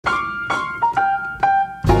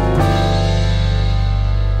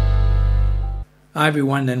Hi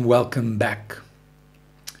everyone and welcome back.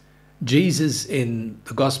 Jesus in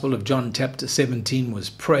the Gospel of John chapter 17 was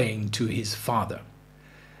praying to his Father,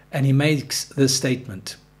 and he makes this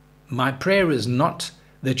statement: "My prayer is not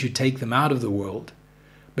that you take them out of the world,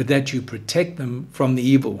 but that you protect them from the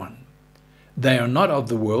evil one. They are not of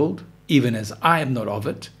the world, even as I am not of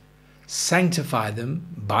it. Sanctify them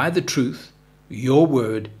by the truth. Your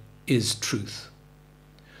word is truth."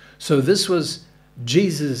 So this was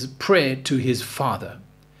Jesus' prayer to his Father.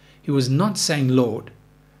 He was not saying, "Lord,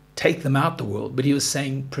 take them out the world," but he was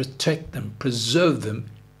saying, protect them, preserve them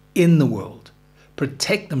in the world,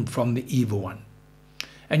 protect them from the evil one.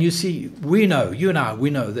 And you see, we know, you and I,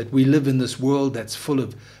 we know that we live in this world that's full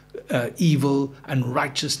of evil,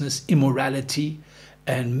 unrighteousness, immorality,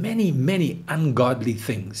 and many, many ungodly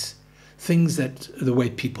things. Things that the way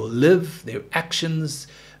people live, their actions,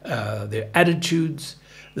 their attitudes,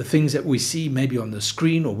 the things that we see maybe on the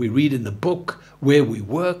screen or we read in the book, where we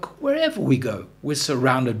work, wherever we go, we're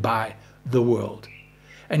surrounded by the world.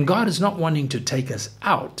 And God is not wanting to take us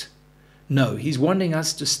out. No, he's wanting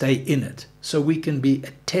us to stay in it so we can be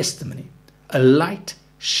a testimony, a light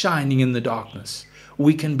shining in the darkness.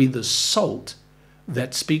 We can be the salt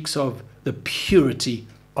that speaks of the purity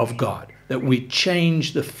of God, that we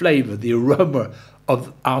change the flavor, the aroma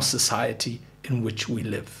of our society in which we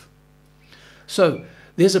live. So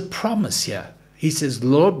there's a promise here. He says,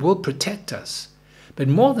 "Lord will protect us." But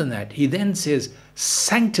more than that, he then says,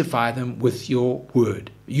 "Sanctify them with your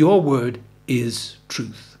word. Your word is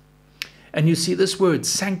truth." And you see this word,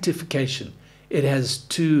 sanctification, it has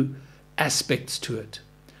two aspects to it.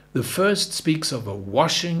 The first speaks of a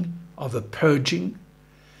washing, of a purging.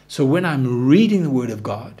 So when I'm reading the word of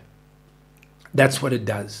God, that's what it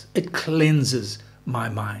does. It cleanses my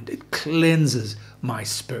mind. It cleanses my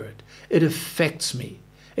spirit. It affects me.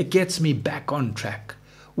 It gets me back on track.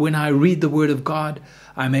 When I read the word of God,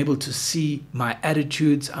 I'm able to see my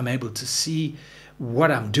attitudes. I'm able to see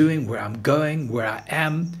what I'm doing, where I'm going, where I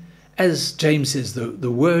am. As James says,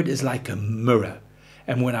 the word is like a mirror.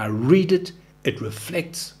 And when I read it, it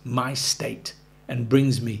reflects my state and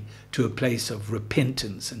brings me to a place of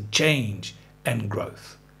repentance and change and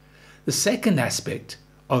growth. The second aspect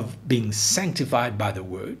of being sanctified by the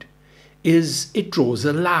word is it draws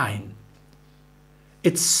a line.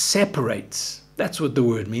 It separates. That's what the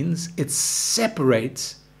word means. It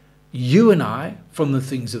separates you and I from the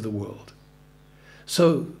things of the world.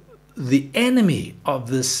 So the enemy of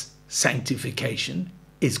this sanctification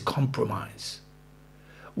is compromise.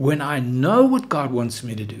 When I know what God wants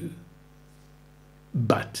me to do,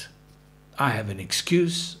 but I have an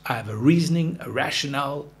excuse, I have a reasoning, a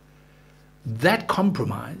rationale, that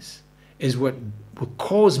compromise is what will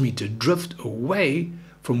cause me to drift away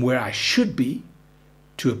from where I should be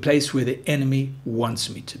to a place where the enemy wants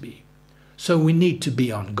me to be. So we need to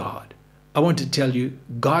be on guard. I want to tell you,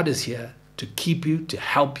 God is here to keep you, to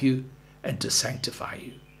help you, and to sanctify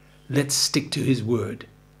you. Let's stick to his word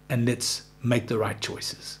and let's make the right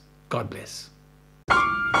choices. God bless.